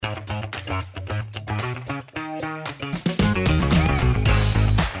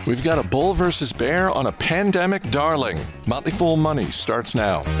We've got a bull versus bear on a pandemic darling. Motley Fool Money starts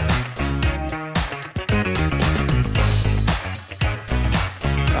now.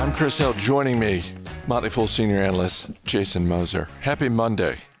 I'm Chris Hill. Joining me, Motley Fool Senior Analyst Jason Moser. Happy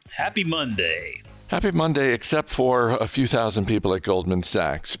Monday. Happy Monday. Happy Monday, except for a few thousand people at Goldman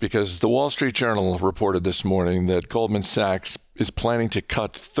Sachs, because the Wall Street Journal reported this morning that Goldman Sachs is planning to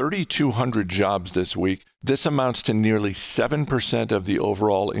cut 3,200 jobs this week. This amounts to nearly 7% of the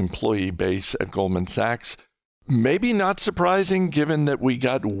overall employee base at Goldman Sachs. Maybe not surprising, given that we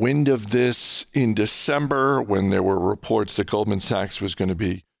got wind of this in December when there were reports that Goldman Sachs was going to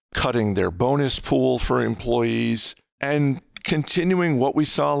be cutting their bonus pool for employees and continuing what we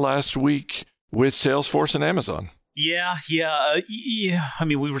saw last week with Salesforce and Amazon. Yeah. I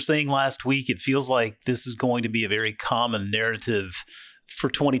mean, we were saying last week, it feels like this is going to be a very common narrative for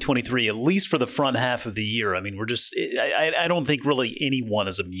 2023, at least for the front half of the year. I mean, I don't think really anyone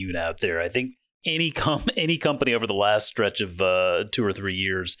is immune out there. I think any company over the last stretch of 2 or 3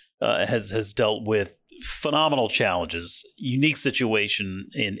 years has dealt with phenomenal challenges, unique situation,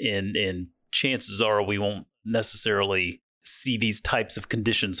 and chances are we won't necessarily see these types of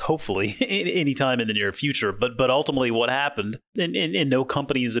conditions, hopefully, anytime in the near future. But ultimately what happened, and no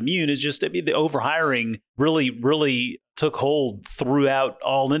company is immune, is just, I mean, the overhiring really took hold throughout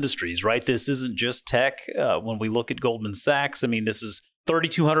all industries, right? This isn't just tech. When we look at Goldman Sachs, I mean, this is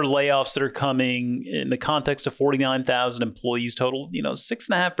 3,200 layoffs that are coming in the context of 49,000 employees total,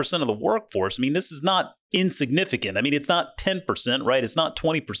 6.5% of the workforce. I mean, this is not insignificant. I mean, it's not 10%, right? It's not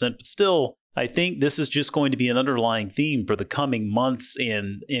 20%, but still, I think this is just going to be an underlying theme for the coming months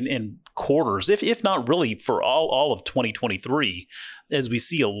and quarters, if not really for all of 2023, as we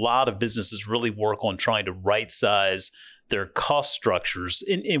see a lot of businesses really work on trying to right-size their cost structures.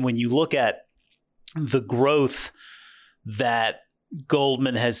 And when you look at the growth that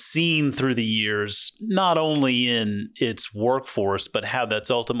Goldman has seen through the years, not only in its workforce, but how that's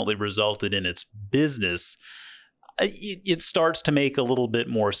ultimately resulted in its business, it starts to make a little bit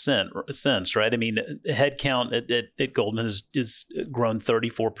more sense, right? I mean, headcount at Goldman has grown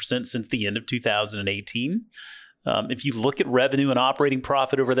 34% since the end of 2018. If you look at revenue and operating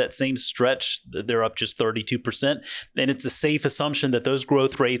profit over that same stretch, they're up just 32%. And it's a safe assumption that those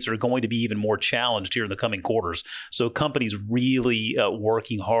growth rates are going to be even more challenged here in the coming quarters. So companies really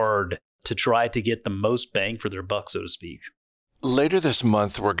working hard to try to get the most bang for their buck, so to speak. Later this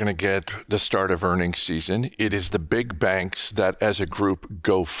month, we're going to get the start of earnings season. It is the big banks that, as a group,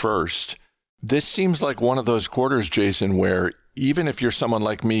 go first. This seems like one of those quarters, Jason, where even if you're someone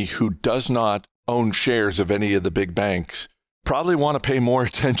like me who does not own shares of any of the big banks, probably want to pay more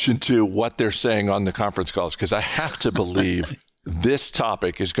attention to what they're saying on the conference calls, because I have to believe this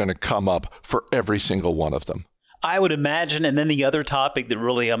topic is going to come up for every single one of them. I would imagine. And then the other topic that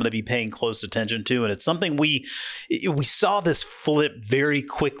really I'm going to be paying close attention to, and it's something we saw this flip very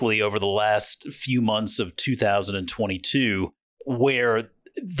quickly over the last few months of 2022, where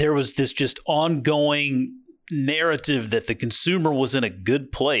there was this just ongoing narrative that the consumer was in a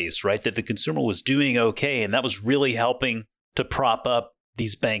good place, right? That the consumer was doing okay. And that was really helping to prop up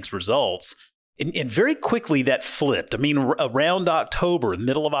these banks' results. And very quickly that flipped. I mean, around October,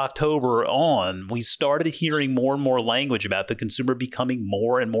 middle of October on, we started hearing more and more language about the consumer becoming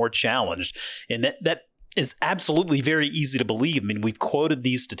more and more challenged. And that is absolutely very easy to believe. I mean, we've quoted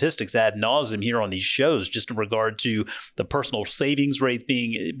these statistics ad nauseum here on these shows, just in regard to the personal savings rate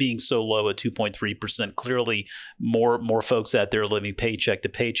being so low at 2.3%. Clearly, more folks out there living paycheck to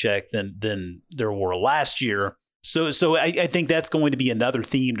paycheck than there were last year. So I think that's going to be another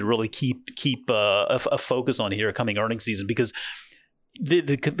theme to really keep a focus on here coming earnings season, because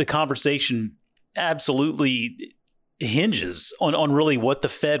the conversation absolutely hinges on really what the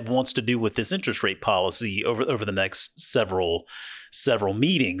Fed wants to do with this interest rate policy over the next several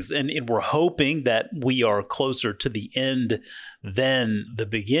meetings. And we're hoping that we are closer to the end than the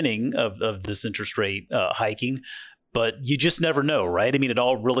beginning of this interest rate hiking. But you just never know, right? I mean, it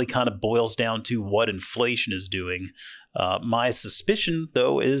all really kind of boils down to what inflation is doing. My suspicion,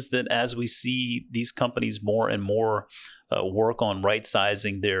 though, is that as we see these companies more and more work on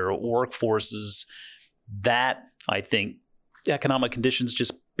right-sizing their workforces, that, I think, economic conditions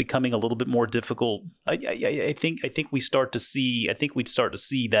just becoming a little bit more difficult. I think we'd start to see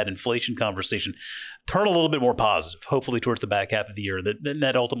that inflation conversation turn a little bit more positive, hopefully towards the back half of the year.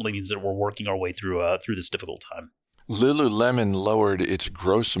 That ultimately means that we're working our way through this difficult time. Lululemon lowered its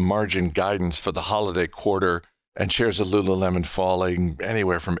gross margin guidance for the holiday quarter, and shares of Lululemon falling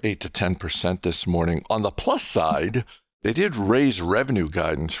anywhere from 8 to 10% this morning. On the plus side, they did raise revenue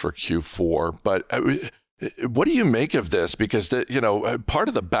guidance for Q4, but What do you make of this? Because part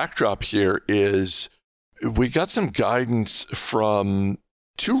of the backdrop here is we got some guidance from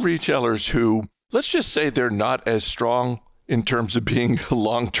two retailers who, let's just say, they're not as strong in terms of being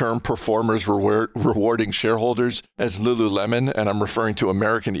long-term performers rewarding shareholders as Lululemon, and I'm referring to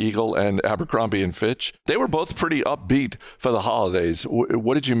American Eagle and Abercrombie & Fitch. They were both pretty upbeat for the holidays.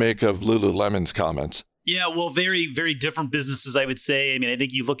 What did you make of Lululemon's comments? Yeah, well, very, very different businesses, I would say. I mean, I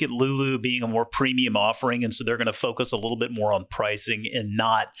think you look at Lulu being a more premium offering, and so they're going to focus a little bit more on pricing and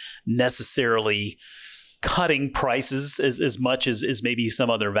not necessarily cutting prices as much as maybe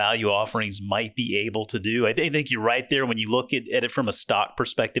some other value offerings might be able to do. I think you're right there when you look at it from a stock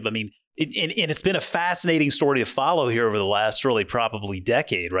perspective. I mean, and it's been a fascinating story to follow here over the last really probably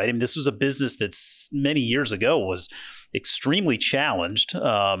decade, right? I mean, this was a business that's many years ago was extremely challenged.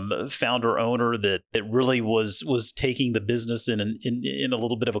 Founder owner that really was taking the business in a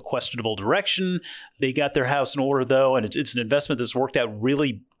little bit of a questionable direction. They got their house in order though, and it's an investment that's worked out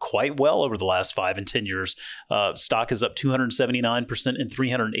really quite well over the last 5 and 10 years. Stock is up 279% and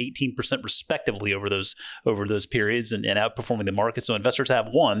 318% respectively over those periods, and outperforming the market. So investors have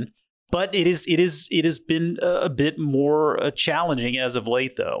won. But it has been a bit more challenging as of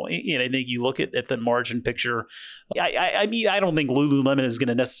late, though. And I think you look at the margin picture. I mean, I don't think Lululemon is going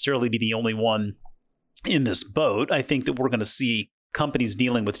to necessarily be the only one in this boat. I think that we're going to see companies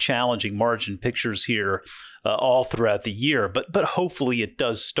dealing with challenging margin pictures here all throughout the year. But hopefully it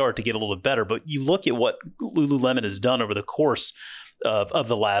does start to get a little bit better. But you look at what Lululemon has done over the course of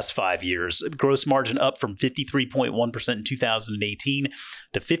the last 5 years. Gross margin up from 53.1% in 2018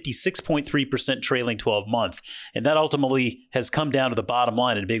 to 56.3% trailing 12 month. And that ultimately has come down to the bottom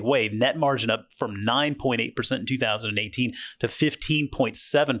line in a big way. Net margin up from 9.8% in 2018 to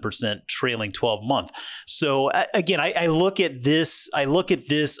 15.7% trailing 12 month. So again, I look at this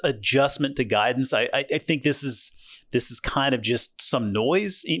adjustment to guidance. I think this is kind of just some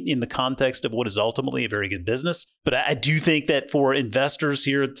noise in the context of what is ultimately a very good business. But I do think that for investors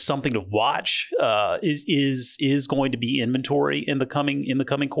here, something to watch is going to be inventory in the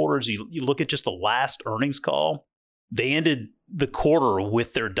coming quarters. You look at just the last earnings call. They ended the quarter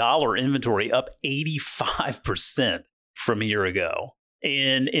with their dollar inventory up 85% from a year ago.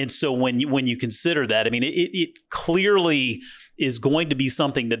 And so when you consider that, I mean, it clearly is going to be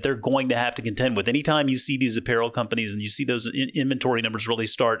something that they're going to have to contend with. Anytime you see these apparel companies and you see those inventory numbers really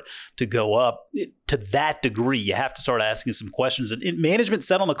start to go up to that degree, you have to start asking some questions. And management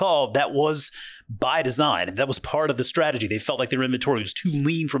said on the call that was by design. That was part of the strategy. They felt like their inventory was too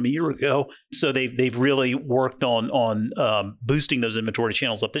lean from a year ago, so they've really worked on boosting those inventory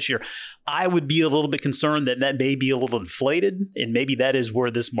channels up this year. I would be a little bit concerned that may be a little inflated, and maybe that is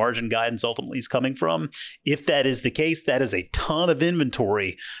where this margin guidance ultimately is coming from. If that is the case, that is a ton of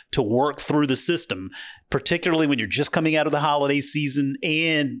inventory to work through the system, particularly when you're just coming out of the holiday season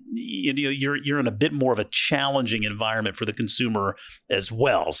and you're in a bit more of a challenging environment for the consumer as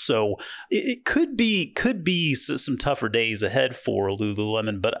well. So it could be some tougher days ahead for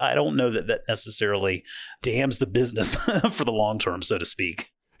Lululemon, but I don't know that necessarily damns the business for the long term, so to speak.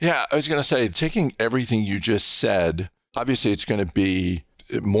 Yeah, I was going to say, taking everything you just said, obviously it's going to be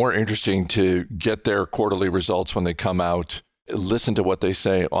more interesting to get their quarterly results when they come out, listen to what they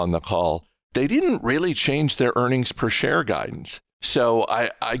say on the call. They didn't really change their earnings per share guidance. So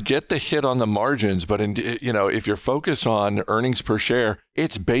I get the hit on the margins, but if you're focused on earnings per share,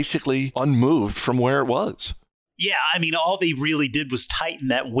 it's basically unmoved from where it was. Yeah, I mean, all they really did was tighten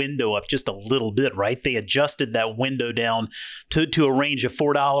that window up just a little bit, right? They adjusted that window down to a range of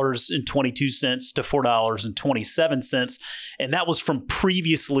 $4.22 to $4.27, and that was from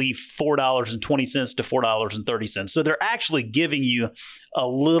previously $4.20 to $4.30. So they're actually giving you a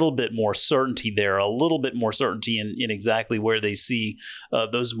little bit more certainty there, a little bit more certainty in exactly where they see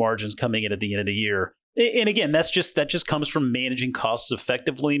those margins coming in at the end of the year. And again, that just comes from managing costs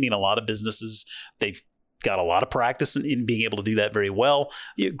effectively. I mean, a lot of businesses, they've got a lot of practice in being able to do that very well.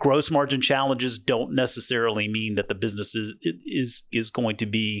 Gross margin challenges don't necessarily mean that the business is going to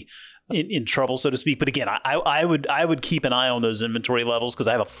be in trouble, so to speak. But again, I would keep an eye on those inventory levels, because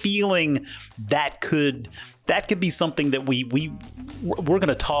I have a feeling that could be something that we're going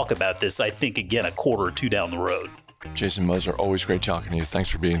to talk about this, I think, again, a quarter or two down the road. Jason Moser, always great talking to you.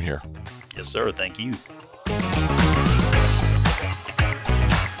 Thanks for being here. Yes, sir. Thank you.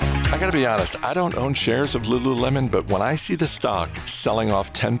 I got to be honest, I don't own shares of Lululemon, but when I see the stock selling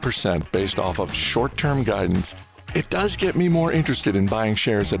off 10% based off of short-term guidance, it does get me more interested in buying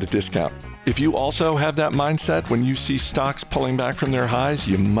shares at a discount. If you also have that mindset when you see stocks pulling back from their highs,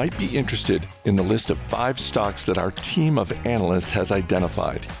 you might be interested in the list of 5 stocks that our team of analysts has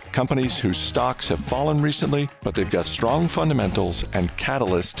identified. Companies whose stocks have fallen recently, but they've got strong fundamentals and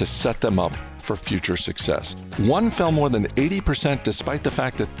catalysts to set them up for future success. One fell more than 80% despite the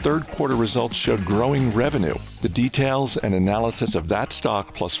fact that third quarter results showed growing revenue. The details and analysis of that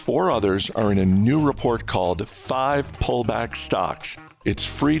stock plus 4 others are in a new report called 5 Pullback Stocks. It's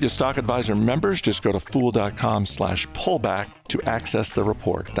free to Stock Advisor members. Just go to fool.com/pullback to access the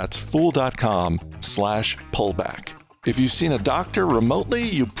report. That's fool.com/pullback. If you've seen a doctor remotely,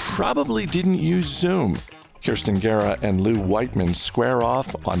 you probably didn't use Zoom. Kirsten Guerra and Lou Whiteman square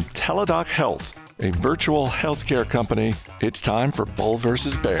off on Teladoc Health, a virtual healthcare company. It's time for Bull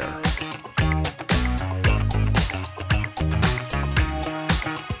versus Bear.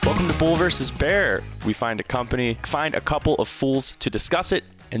 Welcome to Bull versus Bear. We find a couple of fools to discuss it,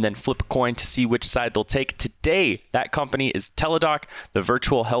 and then flip a coin to see which side they'll take. Today, that company is Teladoc, the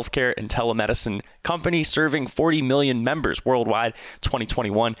virtual healthcare and telemedicine company serving 40 million members worldwide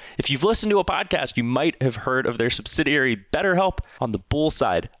 2021. If you've listened to a podcast, you might have heard of their subsidiary BetterHelp. On the bull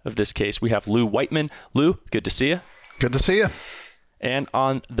side of this case, we have Lou Whiteman. Lou, good to see you. Good to see you. And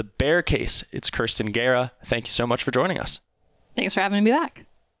on the bear case, it's Kirsten Guerra. Thank you so much for joining us. Thanks for having me back.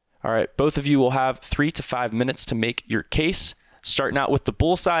 All right, both of you will have 3 to 5 minutes to make your case. Starting out with the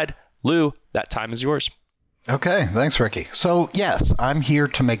bull side, Lou, that time is yours. Okay, thanks, Ricky. So, yes, I'm here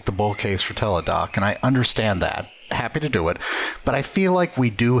to make the bull case for Teladoc, and I understand that. Happy to do it. But I feel like we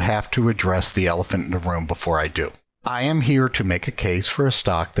do have to address the elephant in the room before I do. I am here to make a case for a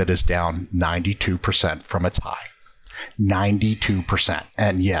stock that is down 92% from its high. 92%.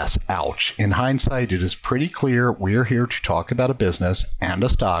 And yes, ouch. In hindsight, it is pretty clear we're here to talk about a business and a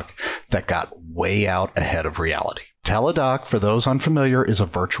stock that got way out ahead of reality. Teladoc, for those unfamiliar, is a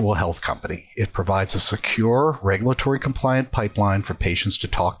virtual health company. It provides a secure, regulatory-compliant pipeline for patients to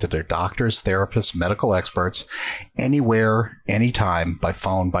talk to their doctors, therapists, medical experts, anywhere, anytime, by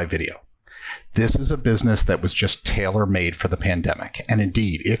phone, by video. This is a business that was just tailor-made for the pandemic, and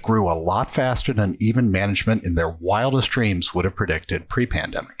indeed, it grew a lot faster than even management in their wildest dreams would have predicted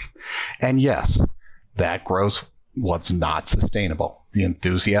pre-pandemic. And yes, that growth was not sustainable. The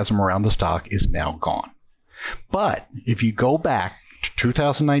enthusiasm around the stock is now gone. But if you go back to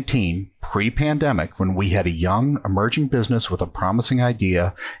 2019, pre-pandemic, when we had a young, emerging business with a promising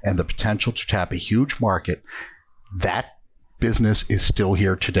idea and the potential to tap a huge market, that business is still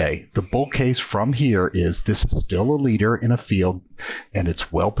here today. The bull case from here is this is still a leader in a field, and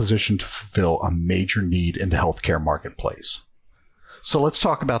it's well positioned to fulfill a major need in the healthcare marketplace. So let's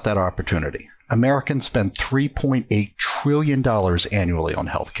talk about that opportunity. Americans spend $3.8 trillion annually on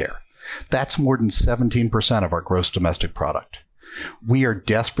healthcare. That's more than 17% of our gross domestic product. We are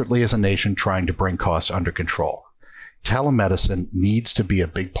desperately as a nation trying to bring costs under control. Telemedicine needs to be a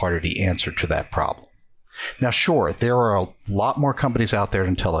big part of the answer to that problem. Now, sure, there are a lot more companies out there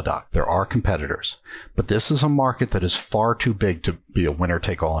than Teladoc. There are competitors, but this is a market that is far too big to be a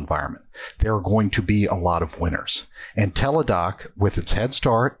winner-take-all environment. There are going to be a lot of winners. And Teladoc, with its head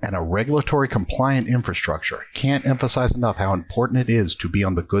start and a regulatory-compliant infrastructure, can't emphasize enough how important it is to be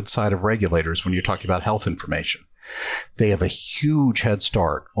on the good side of regulators when you're talking about health information. They have a huge head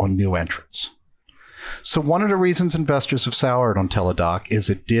start on new entrants. So one of the reasons investors have soured on Teladoc is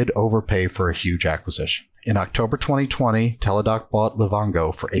it did overpay for a huge acquisition. In October 2020, Teladoc bought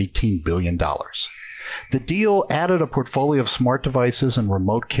Livongo for $18 billion. The deal added a portfolio of smart devices and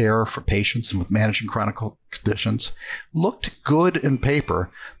remote care for patients with managing chronic conditions. Looked good in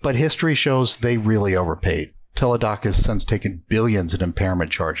paper, but history shows they really overpaid. Teladoc has since taken billions in impairment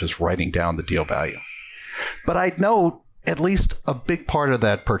charges, writing down the deal value. But I'd note at least a big part of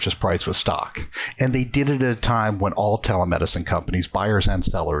that purchase price was stock, and they did it at a time when all telemedicine companies, buyers and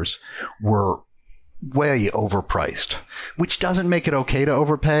sellers, were way overpriced, which doesn't make it okay to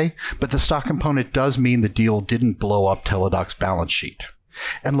overpay, but the stock component does mean the deal didn't blow up Teladoc's balance sheet.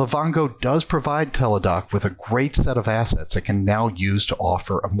 And Livongo does provide Teladoc with a great set of assets it can now use to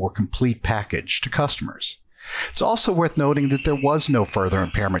offer a more complete package to customers. It's also worth noting that there was no further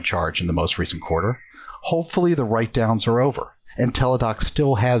impairment charge in the most recent quarter. Hopefully the write-downs are over, and Teladoc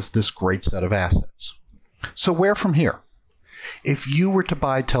still has this great set of assets. So where from here? If you were to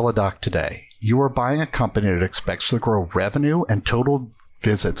buy Teladoc today, you are buying a company that expects to grow revenue and total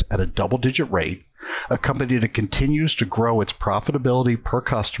visits at a double-digit rate, a company that continues to grow its profitability per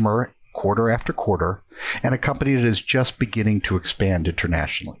customer quarter after quarter, and a company that is just beginning to expand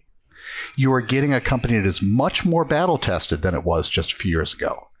internationally. You are getting a company that is much more battle-tested than it was just a few years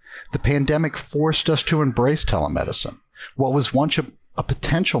ago. The pandemic forced us to embrace telemedicine. What was once a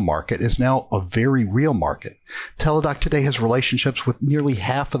potential market is now a very real market. Teladoc today has relationships with nearly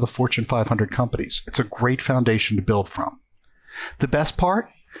half of the Fortune 500 companies. It's a great foundation to build from. The best part?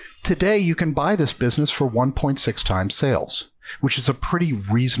 Today you can buy this business for 1.6 times sales, which is a pretty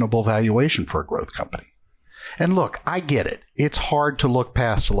reasonable valuation for a growth company. And look, I get it. It's hard to look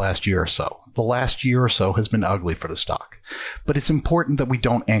past the last year or so. The last year or so has been ugly for the stock. But it's important that we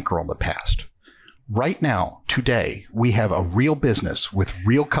don't anchor on the past. Right now, today, we have a real business with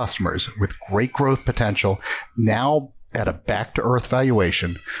real customers with great growth potential, now at a back-to-earth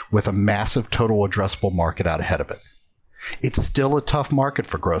valuation with a massive total addressable market out ahead of it. It's still a tough market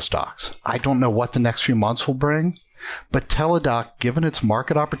for growth stocks. I don't know what the next few months will bring, but Teladoc, given its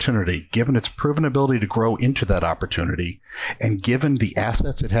market opportunity, given its proven ability to grow into that opportunity, and given the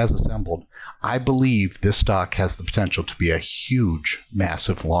assets it has assembled, I believe this stock has the potential to be a huge,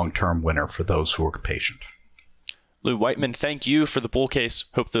 massive long-term winner for those who are patient. Lou Whiteman, thank you for the bull case.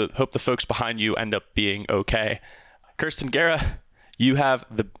 Hope the folks behind you end up being okay. Kirsten Guerra, you have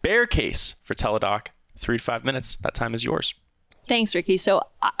the bear case for Teladoc. 3 to 5 minutes. That time is yours. Thanks, Ricky. So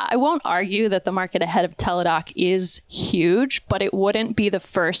I won't argue that the market ahead of Teladoc is huge, but it wouldn't be the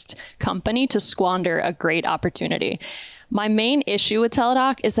first company to squander a great opportunity. My main issue with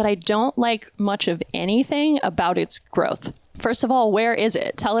Teladoc is that I don't like much of anything about its growth. First of all, where is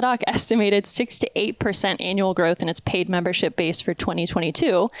it? Teladoc estimated 6 to 8% annual growth in its paid membership base for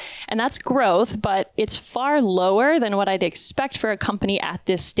 2022. And that's growth, but it's far lower than what I'd expect for a company at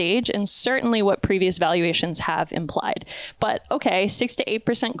this stage, and certainly what previous valuations have implied. But okay, 6 to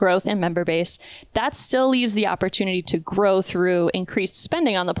 8% growth in member base, that still leaves the opportunity to grow through increased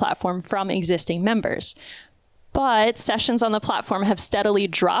spending on the platform from existing members. But sessions on the platform have steadily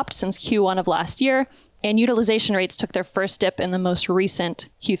dropped since Q1 of last year, and utilization rates took their first dip in the most recent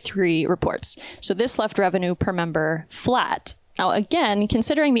Q3 reports. So this left revenue per member flat. Now, again,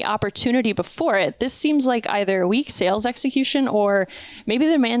 considering the opportunity before it, this seems like either weak sales execution or maybe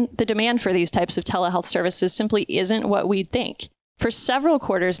the demand for these types of telehealth services simply isn't what we'd think. For several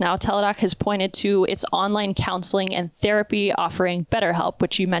quarters now, Teladoc has pointed to its online counseling and therapy offering BetterHelp,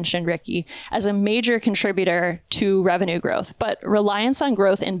 which you mentioned, Ricky, as a major contributor to revenue growth. But reliance on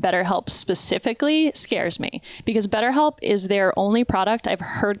growth in BetterHelp specifically scares me because BetterHelp is their only product I've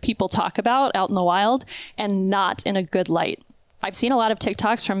heard people talk about out in the wild and not in a good light. I've seen a lot of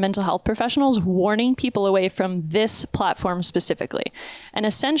TikToks from mental health professionals warning people away from this platform specifically. And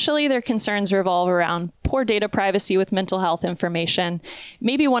essentially, their concerns revolve around poor data privacy with mental health information,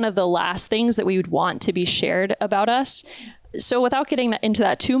 maybe one of the last things that we would want to be shared about us. So without getting into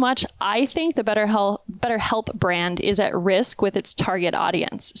that too much, I think the BetterHelp brand is at risk with its target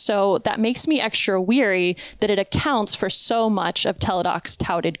audience. So that makes me extra weary that it accounts for so much of Teladoc's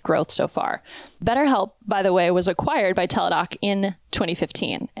touted growth so far. BetterHelp, by the way, was acquired by Teladoc in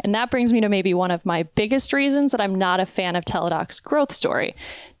 2015. And that brings me to maybe one of my biggest reasons that I'm not a fan of Teladoc's growth story.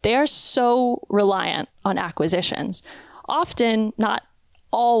 They are so reliant on acquisitions. Often, not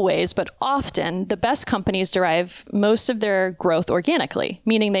always, but often, the best companies derive most of their growth organically,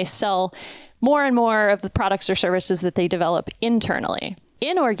 meaning they sell more and more of the products or services that they develop internally.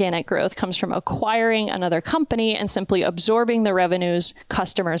 Inorganic growth comes from acquiring another company and simply absorbing the revenues,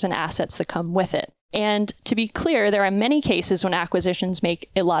 customers, and assets that come with it. And to be clear, there are many cases when acquisitions make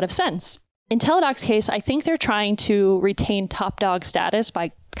a lot of sense. In Teladoc's case, I think they're trying to retain top dog status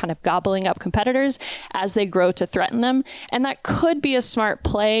by kind of gobbling up competitors as they grow to threaten them. And that could be a smart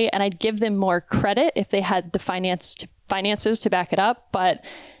play, and I'd give them more credit if they had the finances to back it up, but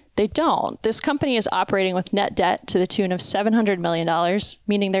they don't. This company is operating with net debt to the tune of $700 million,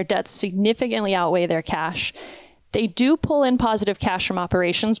 meaning their debts significantly outweigh their cash. They do pull in positive cash from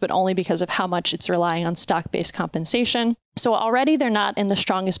operations, but only because of how much it's relying on stock-based compensation. So already they're not in the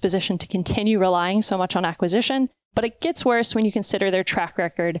strongest position to continue relying so much on acquisition, but it gets worse when you consider their track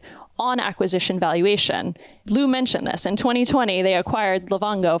record on acquisition valuation. Lou mentioned this. In 2020, they acquired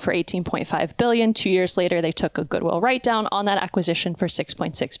Livongo for $18.5 billion. 2 years later, they took a goodwill write-down on that acquisition for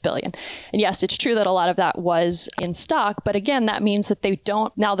 $6.6 billion. And yes, it's true that a lot of that was in stock, but again, that means that they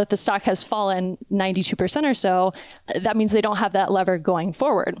don't, now that the stock has fallen 92% or so, that means they don't have that lever going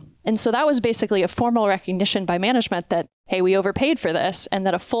forward. And so that was basically a formal recognition by management that, hey, we overpaid for this, and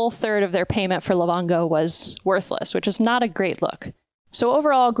that a full third of their payment for Livongo was worthless, which is not a great look. So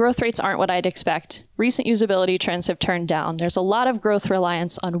overall, growth rates aren't what I'd expect. Recent usability trends have turned down. There's a lot of growth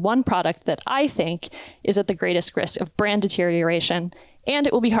reliance on one product that I think is at the greatest risk of brand deterioration, and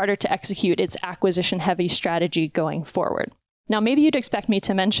it will be harder to execute its acquisition-heavy strategy going forward. Now, maybe you'd expect me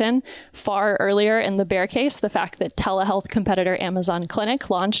to mention far earlier in the bear case the fact that telehealth competitor Amazon Clinic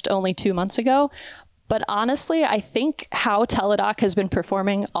launched only 2 months ago. But honestly, I think how Teladoc has been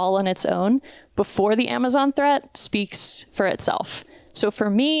performing all on its own before the Amazon threat speaks for itself. So for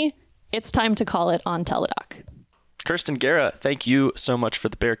me, it's time to call it on Teladoc. Kirsten Guerra, thank you so much for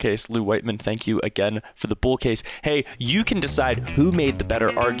the bear case. Lou Whiteman, thank you again for the bull case. Hey, you can decide who made the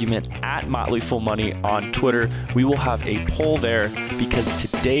better argument at Motley Fool Money on Twitter. We will have a poll there because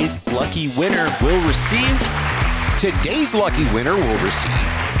today's lucky winner will receive... Today's lucky winner will receive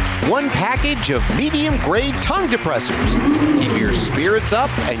 1 package of medium-grade tongue depressors. Keep your spirits up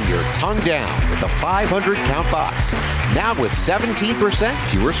and your tongue down with a 500-count box. Now with 17%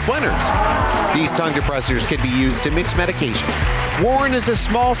 fewer splinters. These tongue depressors can be used to mix medication, worn as a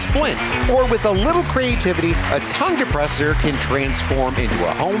small splint, or with a little creativity, a tongue depressor can transform into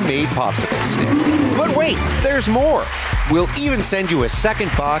a homemade popsicle stick. But wait, there's more. We'll even send you a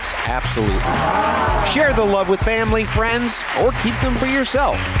second box absolutely. Share the love with family, friends, or keep them for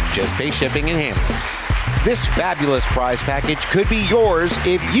yourself. Just pay shipping and handling. This fabulous prize package could be yours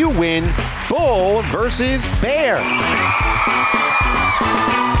if you win Bull versus Bear.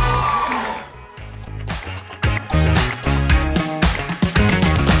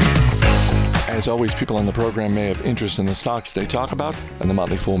 As always, people on the program may have interest in the stocks they talk about, and the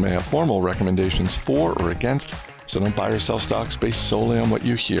Motley Fool may have formal recommendations for or against, so don't buy or sell stocks based solely on what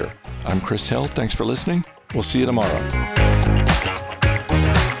you hear. I'm Chris Hill. Thanks for listening. We'll see you tomorrow.